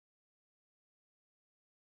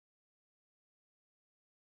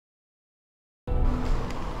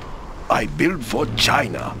I build for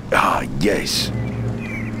China. Ah, yes.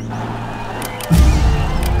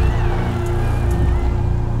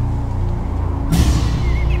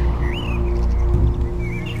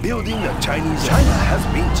 Building the Chinese. China has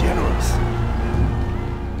been generous.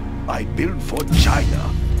 I build for China.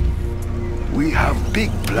 We have big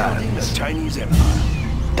plans. Building the Chinese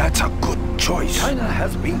Empire. That's a good choice. China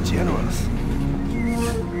has been generous.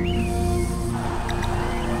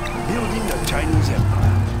 Building the Chinese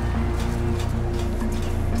Empire.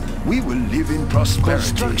 We will live in prosperity.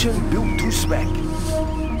 Construction built to spec.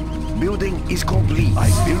 Building is complete. I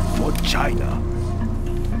build for China.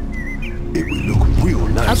 It will look real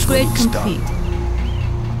nice. Upgrade when it's complete. Done.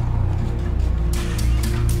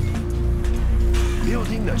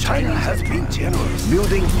 Building the China has been generous.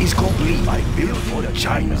 Building is complete. I build for the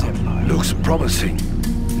China. Looks promising.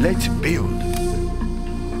 Let's build.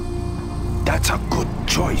 That's a good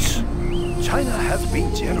choice. China has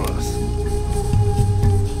been generous.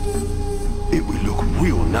 It will look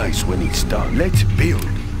real nice when it's done. Let's build.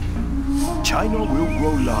 China will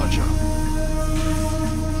grow larger.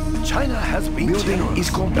 China has been building generous. Is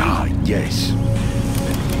complete. Ah, yes.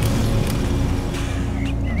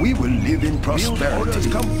 We will live in prosperity. Build orders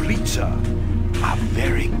complete, sir. A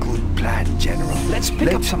very good plan, General. Let's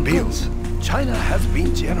pick up some bills. China has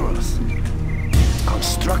been generous.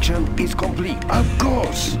 Construction is complete. Of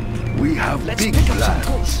course. We have big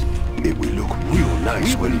plans. It will look real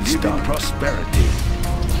nice when it's done. Prosperity.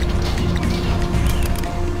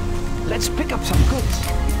 Let's pick up some goods.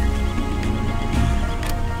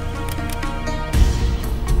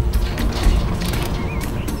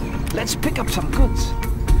 Let's pick up some goods.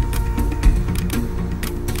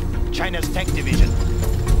 China's tech division.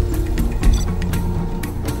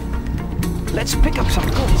 Let's pick up some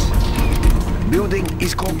goods. Building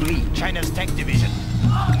is complete. China's tech division.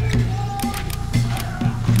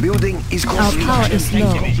 Building is complete. Our power is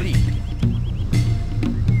low.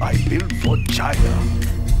 I build for China.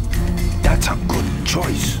 That's a good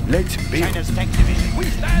choice. Let's build. China's tech division. We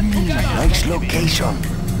stand together. Nice location.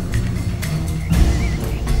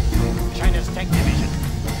 China's tech division.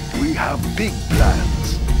 We have big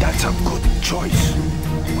plans. That's a good choice.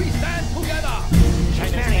 We stand together.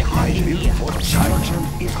 China's very hard in here. For construction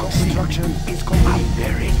is complete.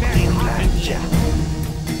 Very hard in here.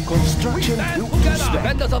 Construction built to spec.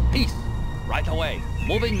 Defenders of peace. Right away.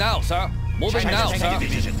 Moving now, sir. Moving now, sir.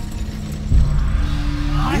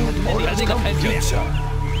 Orders complete, sir.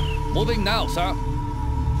 Moving now, sir.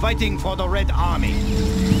 Fighting for the Red Army.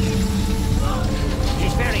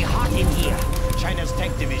 It's very hot in here. China's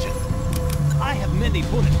tank division. I have many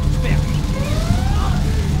bullets to spare.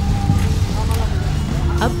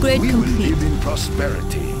 Upgrade We will complete. live in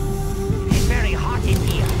prosperity. It's very hot in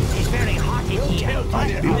here. It's very hot in here.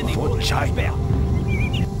 I build for China.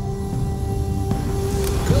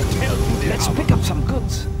 Let's pick up some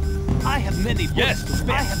goods. I have many bullets Yes. to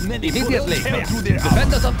spare. I have many Immediately. bullets to spare.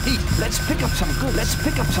 Defenders of peace. Let's pick up some goods. Let's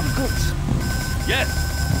pick up some goods. Yes.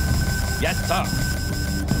 Yes, sir.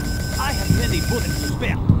 I have many bullets to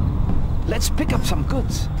spare. Let's pick up some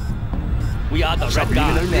goods. We are the Red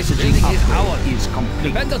Subliminal Guard. This messaging building is upgrade ours. is complete.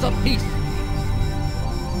 Defenders of peace.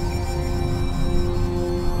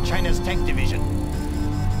 China's tank division.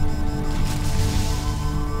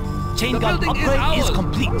 Chain The gun building is upgrade is ours.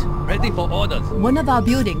 complete. Ready for orders. One of our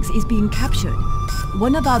buildings is being captured.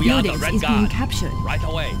 One of our We are the buildings Red is being Guard. captured. Right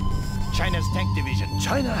away. China's tank division.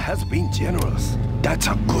 China has been generous. That's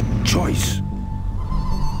a good choice.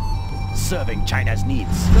 Serving China's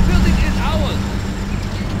needs. The building is ours.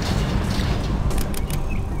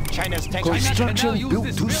 China's tank Construction use built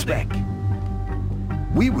this to building. spec.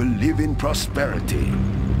 We will live in prosperity.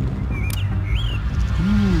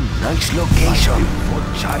 Nice location for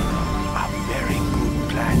China. A very good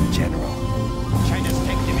plan, General. China's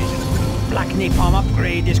tank division. Black napalm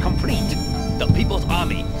upgrade is complete. The People's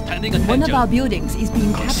Army standing attention. One of our buildings is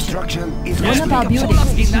being captured. Construction is One of our complete.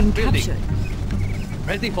 buildings is in that being building. captured.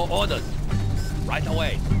 Ready for orders. Right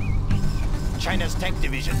away. China's tank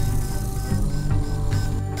division.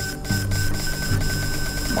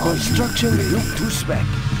 Construction built to spec.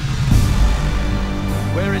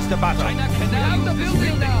 Where is the battle? China can have the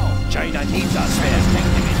building now. China needs us. China's tank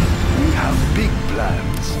division. We have big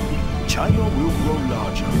plans. China will grow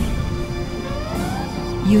larger.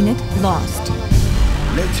 Unit lost.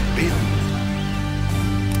 Let's build.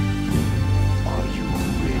 Are you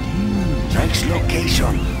ready? Next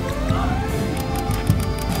location.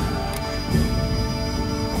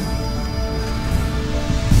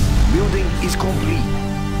 Building is complete.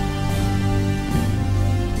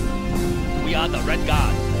 We are the Red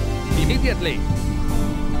Guard. Immediately.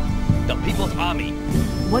 The People's Army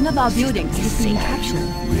One of our buildings is being captured.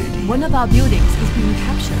 One of our buildings is being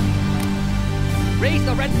captured. Raise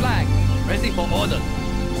the red flag. Ready for order.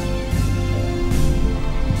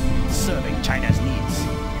 Serving China's needs.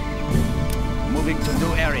 Moving to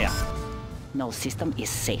new area. No system is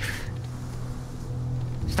safe.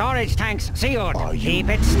 Storage tanks sealed. Keep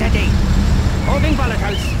it steady. Moving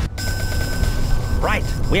volatiles. Right,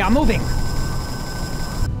 we are moving.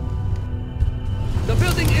 The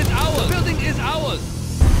building is ours. The building is ours.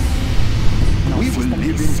 We will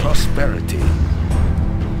live in prosperity.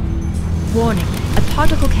 Warning, a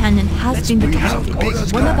particle cannon has been we detected. have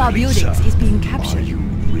orders One of our complete, buildings sir. is being Are captured. you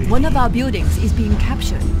ready? One of our buildings is being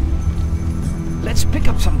captured. Let's pick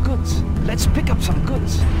up some goods. Let's pick up some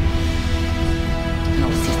goods. No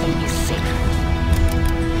system is safe.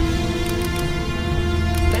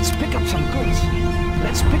 Let's pick up some goods.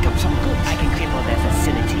 Let's pick up some goods. I can cripple their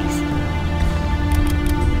facilities.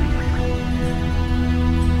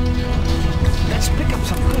 Let's pick up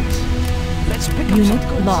some goods. Let's pick up some Unit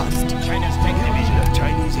goods. lost. China's tank division. The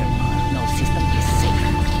Chinese Empire. No system is safe.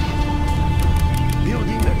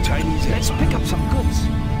 Building the Chinese Let's Empire. pick up some goods.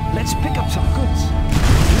 Let's pick up some goods.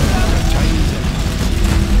 The Chinese Empire.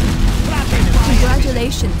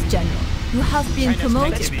 Congratulations, General. You have been Let's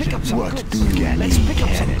promoted. pick up some What goods. do you Let's pick up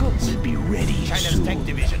some goods. will be ready China's soon. tank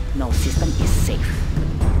division. No system is safe.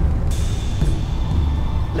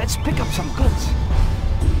 Let's pick up some goods.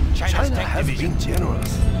 China's China tank has division. been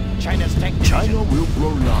generous. China's tank division. China will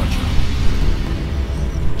grow larger.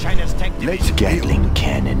 China's tank division. Let's Gatling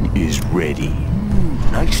cannon is ready.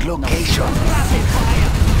 Nice location.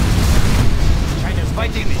 China's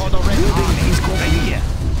fighting for the Red Army. Is right here.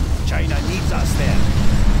 China needs us there.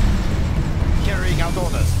 Carrying out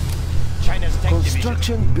orders. China's tank division.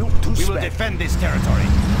 Construction built to We will spec. defend this territory.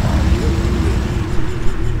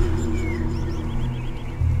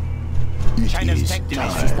 China's It is tank No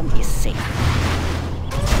division. system is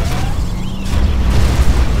safe.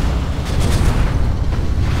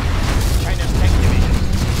 China's tank division.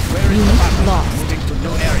 Where is the Unit battle? lost. Moving to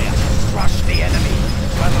new area. Crush the enemy.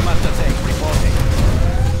 Battle master tank reporting.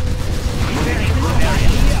 Moving to new area.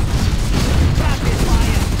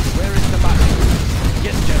 Where is the battle?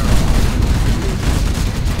 Yes, General.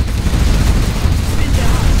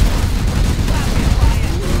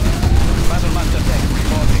 Battle master tank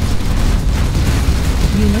reporting.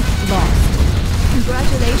 Unit lost.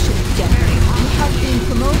 Congratulations, General. You have been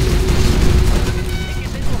promoted.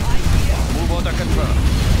 Move order confirmed.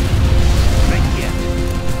 Right here.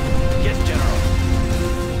 Yes, General.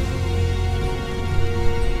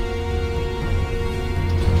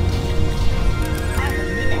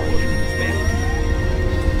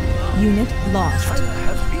 Unit lost. China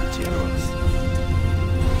has been generous.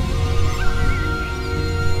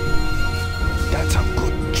 That's a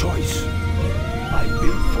good choice. I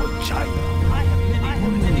built for China.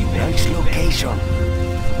 Nice location.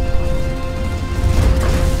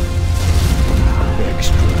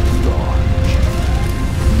 Extra large.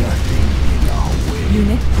 Nothing in our way.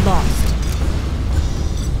 Unit lost.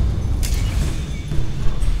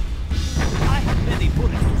 I have many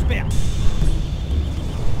bullets to spare.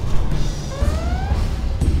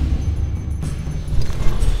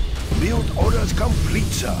 Build orders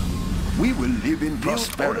complete, sir. We will live in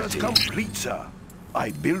prosperity. Build orders complete, sir.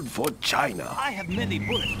 I build for China. I have many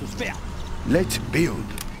bullets to spare. Let's build.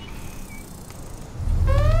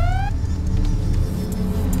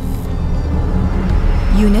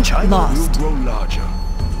 Unit China lost. will grow larger.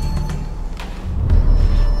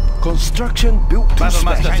 Construction built to Battle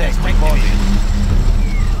master spec. tank reporting.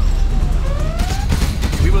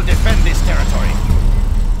 We will defend this territory.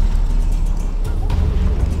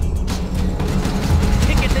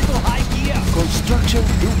 Take it little high gear. Construction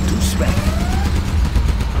built to spec.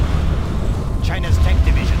 China's tank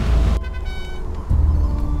division.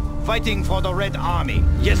 Fighting for the Red Army.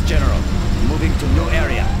 Yes, General. Moving to new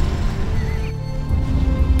area.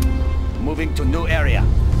 Moving to new area.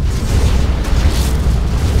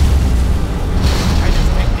 China's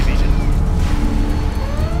tank division.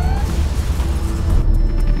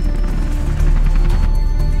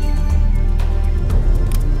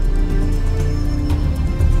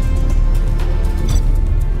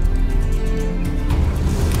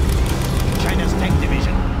 China's tank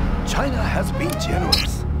division. China has been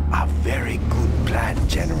generous. A very good plan,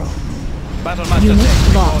 General. Battle master Unit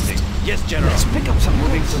tank lost. reporting. Yes, General. Let's pick up some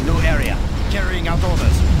moving to new area. Carrying out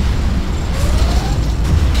orders.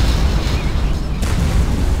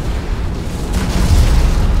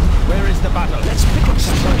 Where is the battle? Let's pick up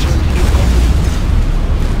some construction.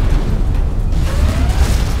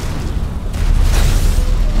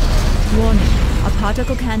 Warning. A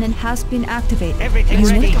particle cannon has been activated. Everything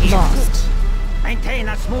Unit ready here. lost. Maintain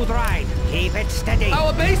a smooth ride. Keep it steady.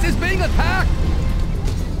 Our base is being attacked!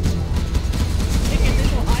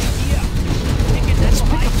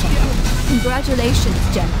 Congratulations,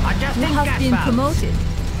 General. Adjusting You have gas been valves. promoted.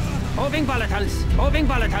 Moving volatiles. Moving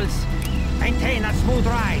volatiles. Maintain a smooth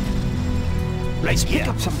ride. Let's pick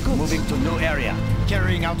up some goods. Moving to new area.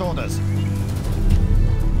 Carrying out orders.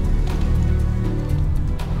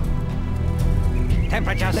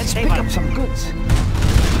 Temperature Let's stable. pick up some goods.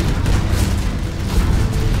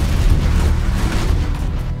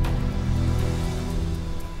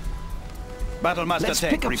 Battle Master Let's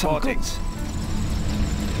Tech pick up some reporting. goods.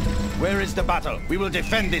 Where is the battle? We will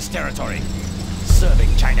defend this territory.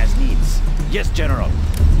 Serving China's needs. Yes, General.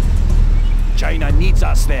 China needs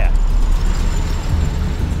us there.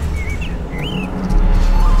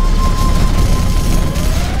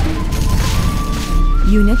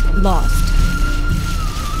 Unit lost.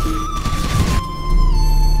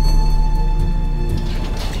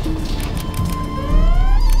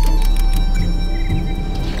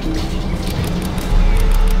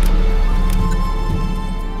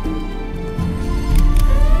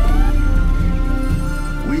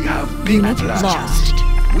 We have big Unit plans. lost.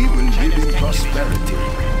 We will live in prosperity.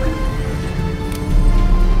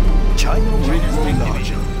 China will grow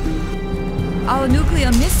larger. Our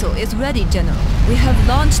nuclear missile is ready, General. We have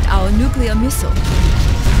launched our nuclear missile.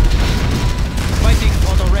 Fighting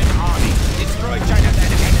for the Red Army. Destroy China's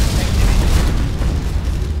elevated tank division.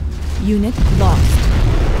 Unit lost.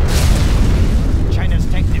 China's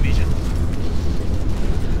tank division.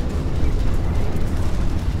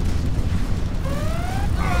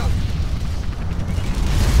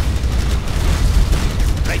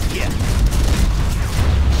 Right here.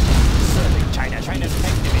 Serving China's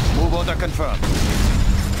tank division. Move order confirmed.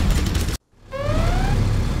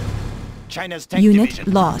 China's tank Unit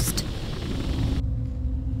division. lost.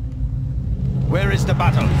 Where is the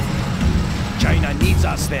battle? China needs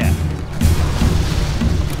us there.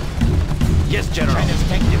 Yes, General. China's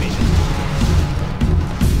tank division.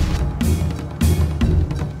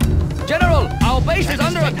 General, our base is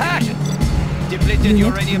under attack! Depleted Unit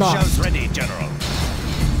uranium lost. shells ready, General.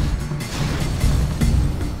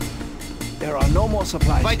 There are no more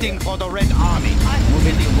supplies. Fighting here. for the Red Army.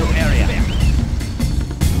 Moving to new area.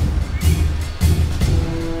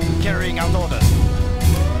 Carrying out orders.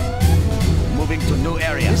 Moving to new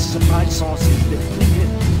area. This supply source is depleted.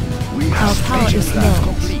 We Our have power station is plans low.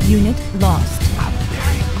 complete. Unit lost.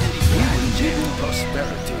 We will live in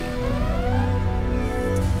prosperity.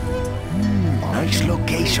 Nice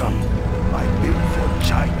location. I built for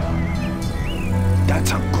China.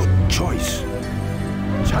 That's a good choice.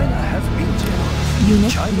 China has been generous.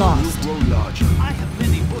 Unit China lost. will grow larger. I have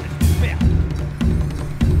many bullets to spare.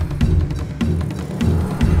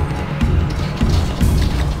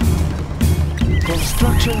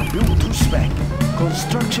 Construction built to spec.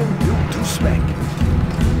 Construction built to spec.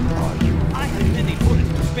 Are you? I have many bullets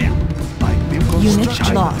to spare. I built Unit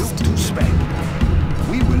construction lost. built to spec.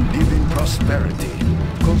 We will live in prosperity.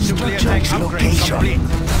 Nuclear tank Construction upgrade location. complete.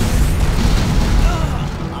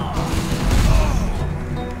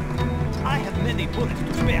 I have many bullets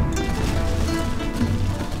to spare.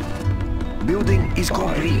 Building is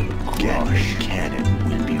complete. Gatling cannon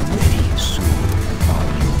will be ready soon. Are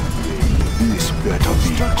you ready? This better be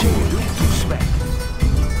built to spec.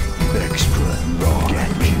 Extra long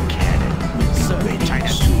Gatling cannon will be Serving ready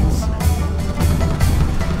China's soon. needs.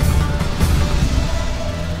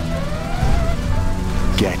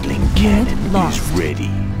 Gatling cannon is lost. ready.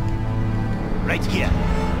 Right here.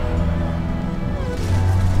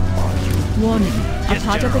 Warning. A Yes,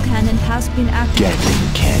 particle General. cannon has been activated.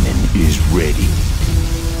 Gatling cannon is ready.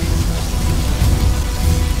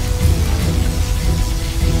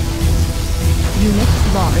 Unit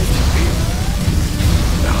lost.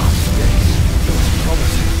 Now space looks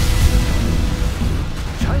promising.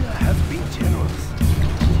 China has been generous.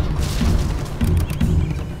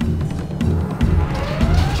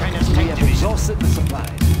 China's We tank have division. exhausted the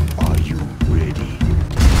supplies. Are you ready?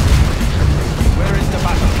 Where is the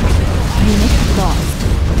battle? Unit lost.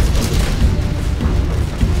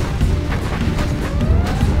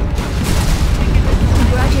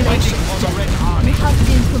 Congratulations, Fighting for the Red General. Army. You have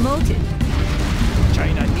been promoted.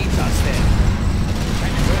 China needs us there.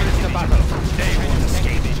 Where is the battle? They won't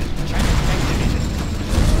escape. China's tank division.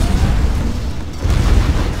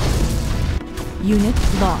 Unit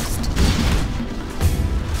lost.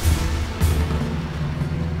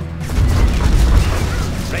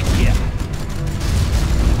 Right here.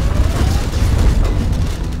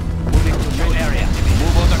 Moving to new area.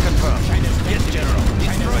 Move order confirmed. Yes, General.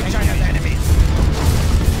 Destroy China's enemies.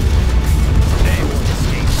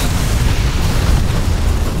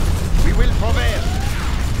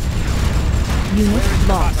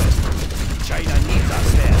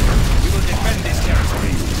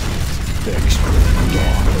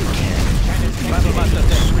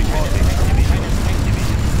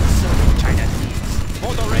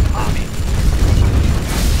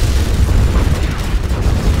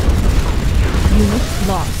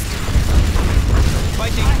 lost.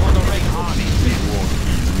 Fighting for the Red Army. It won't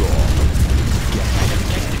be long.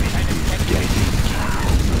 Getting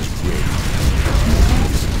cows ready.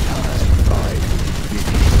 It's time by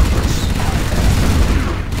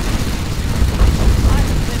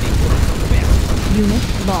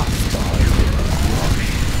Unit lost.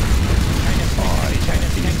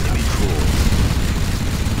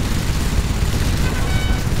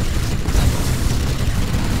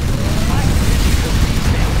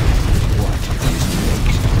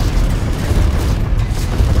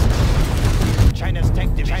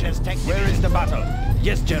 Where is the battle?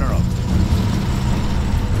 Yes, General.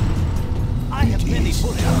 I have many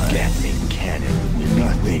bullets. Gatling cannon will be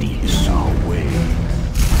ready in our way.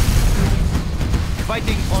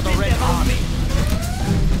 Fighting for the Red Army.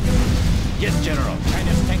 Yes, General.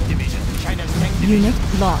 China's tank division. China's tank division. Unit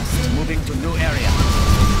lost. Moving to new area.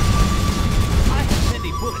 I have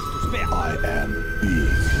many bullets to spare. I am big.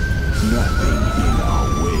 Nothing in our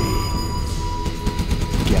way.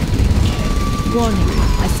 Gatling cannon. Warning,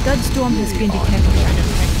 a scud storm has been detected.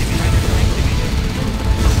 China's tank division.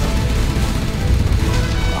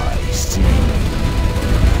 I see.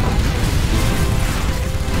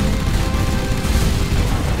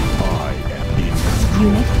 I am in.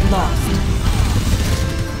 Unit lost.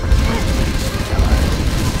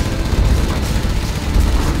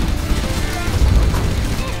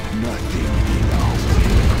 Nothing in our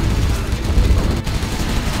way.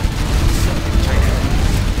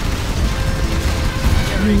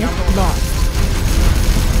 Unit lost.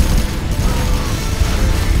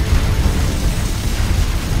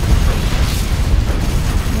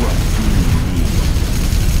 What do you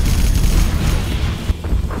need?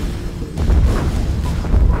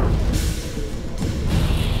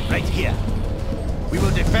 Right here. We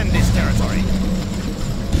will defend this territory.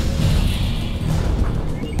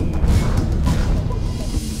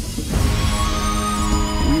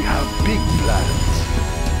 We have big plans.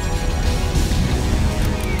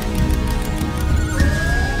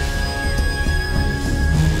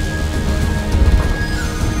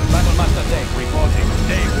 Battle Master Deck reporting.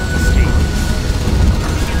 They will escape.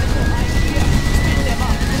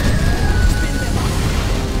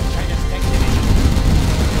 China's tank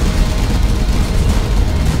division.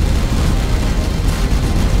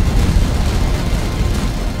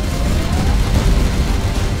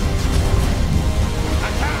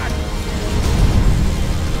 Attack!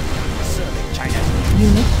 Serving China's needs.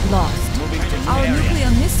 Unit lost. Moving to new Our area.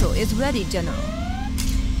 nuclear missile is ready, General.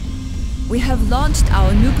 We have launched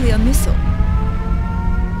our nuclear missile.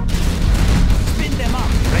 Spin them up.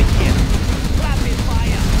 Right here. Rapid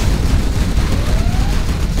fire.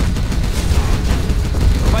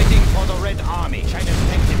 Fighting for the Red Army. China's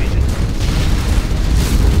tank division.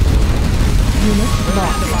 Unit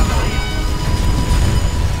lost.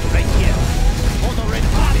 Right here. For the Red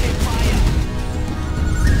Army. Fire.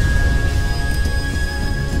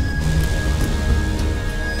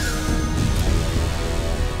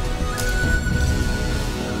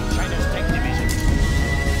 China's tank division.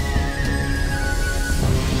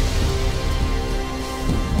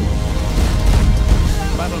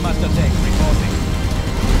 Battle Master Tank reporting.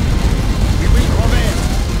 We will prevail.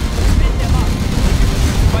 Spin them up.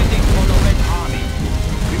 Fighting for the Red Army.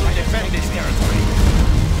 We will defend this territory.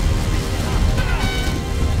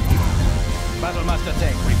 Battle Master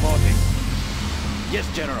Tank reporting. Yes,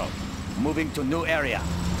 General. Moving to new area.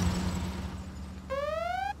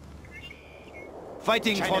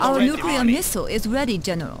 Fighting for the Our Red nuclear Army. missile is ready,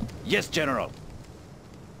 General. Yes, General.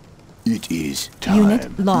 It is time.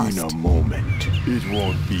 Unit lost. In a moment. It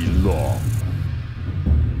won't be long.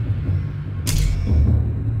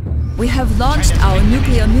 We have launched our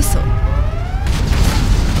nuclear missile.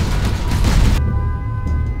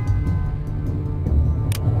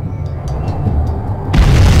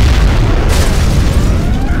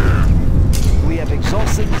 We have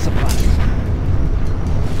exhausted the supplies.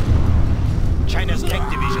 China's tank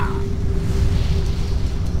division.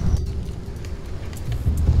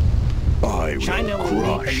 I will China will need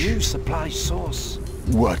a crush. new supply source.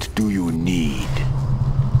 What do you need?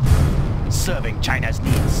 Serving China's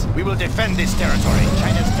needs. We will defend this territory.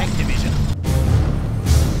 China's tank division.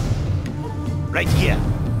 Right here.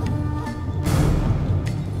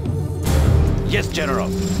 Yes, General.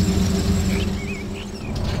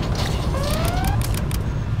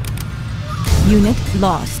 Unit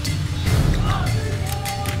lost.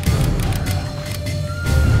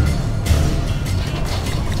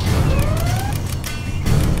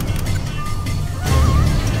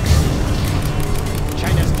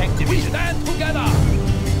 China's tank We division. stand together!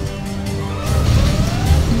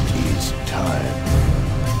 It is time.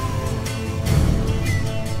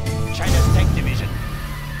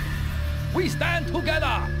 stand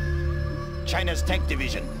together. China's tank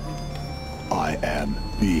division. I am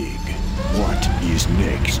big. What is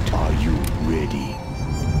next? Are you ready?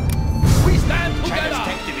 We stand China's together.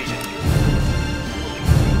 tank division.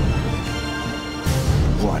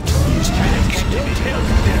 What is China's next? tank division.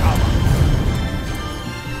 Their armor.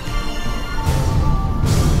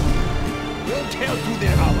 We'll tear through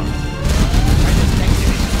their armor. China's tank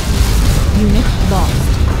division. Unit lost.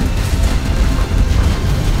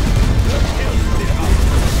 We'll tear through their armor.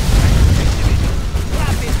 China's tank division.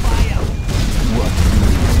 Rapid fire. What do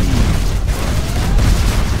you need?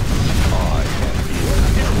 I am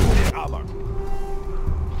Tear through here. their armor.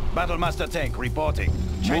 Battlemaster tank reporting.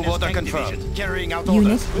 China's Move order tank confirmed. division carrying out Unit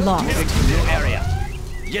orders. lost. Moving to new area.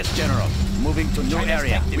 Yes, General. Moving to new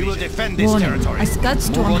area. We will defend this Warning, territory. a Scud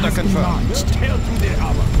storm Move order has been confirmed. launched. Tear through their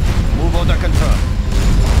armor. Move order confirmed.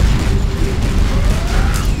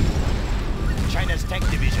 China's tank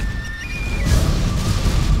division.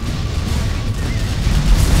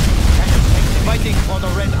 Fighting for the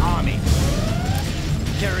Red Army.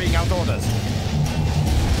 Carrying out orders.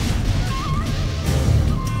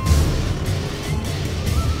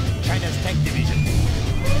 China's tank division.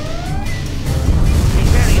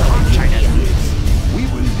 It's very hot, China. We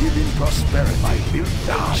will live in prosperity. Build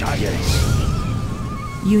the giants.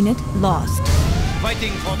 Unit lost.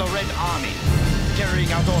 Fighting for the Red Army.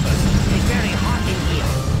 Carrying out orders. It's very hot in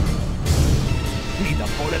here. Need a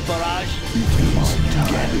bullet barrage? It is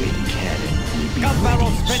Gatling cannon. Will be Gun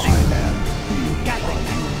barrel ready. spinning. I am big. Gatling,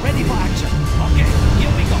 ready for action. Okay,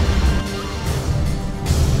 here we go.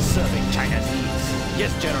 Serving China's needs.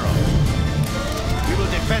 Yes, General. We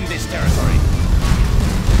will defend this territory.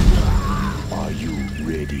 Are you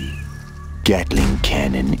ready? Gatling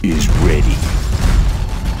cannon is ready.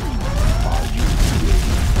 Are you ready?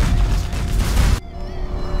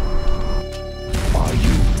 Are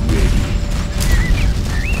you ready?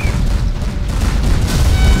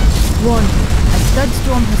 Warning, a Scud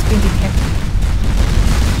storm has been detected.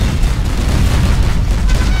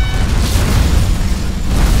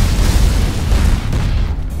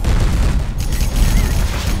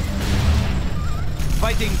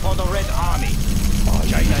 Fighting for the Red Army.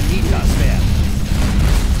 China needs us there.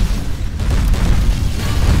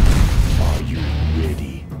 Are you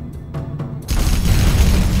ready?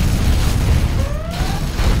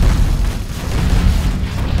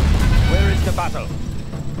 Where is the battle?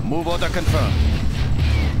 Move order confirmed.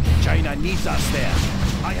 China needs us there.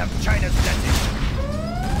 I have China's blessing.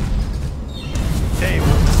 They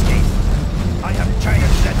won't escape. I have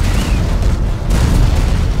China's blessing.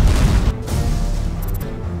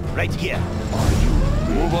 Right here. Are you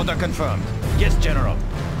ready? Move order confirmed. Yes, General.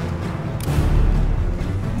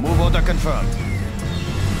 Move order confirmed.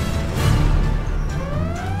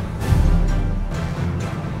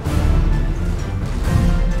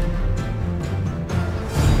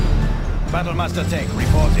 Battlemaster tank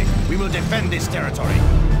reporting. We will defend this territory.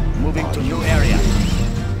 Moving to new area.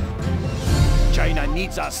 China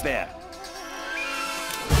needs us there.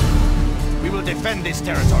 We will defend this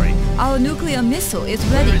territory. Our nuclear missile is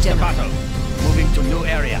Where ready, is the General. battle? Moving to new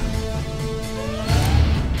area.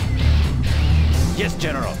 Yes,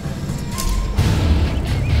 General.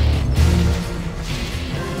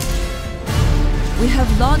 We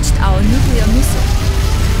have launched our nuclear missile.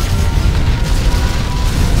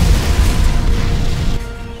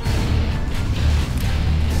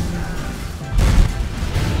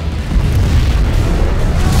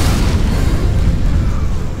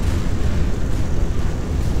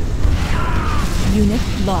 Unit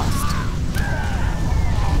lost.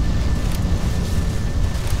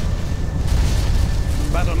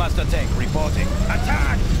 Battlemaster tank reporting.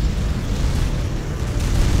 Attack!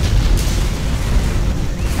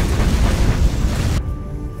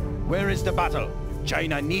 Where is the battle?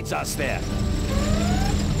 China needs us there.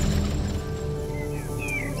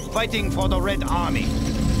 Fighting for the Red Army.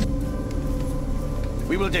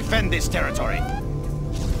 We will defend this territory.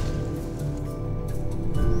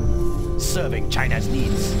 Serving China's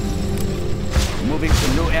needs. Moving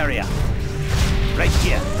to new area. Right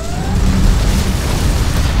here.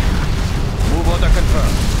 Move order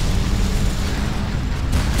confirmed.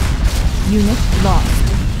 Unit lost.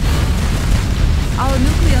 Our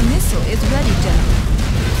nuclear missile is ready, General.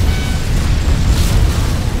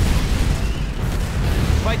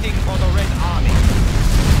 Fighting for the Red Army.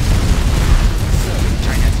 Serving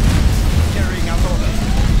China's needs. Carrying out orders.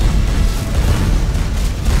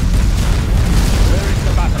 Where is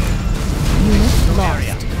the battle? Unit lost.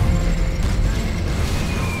 Area.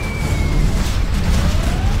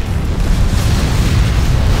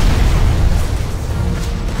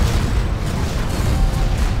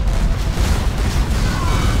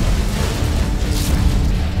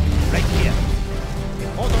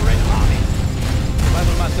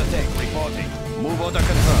 Move order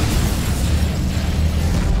confirmed.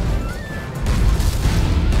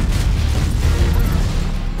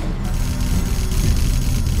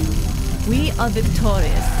 We are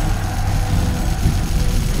victorious.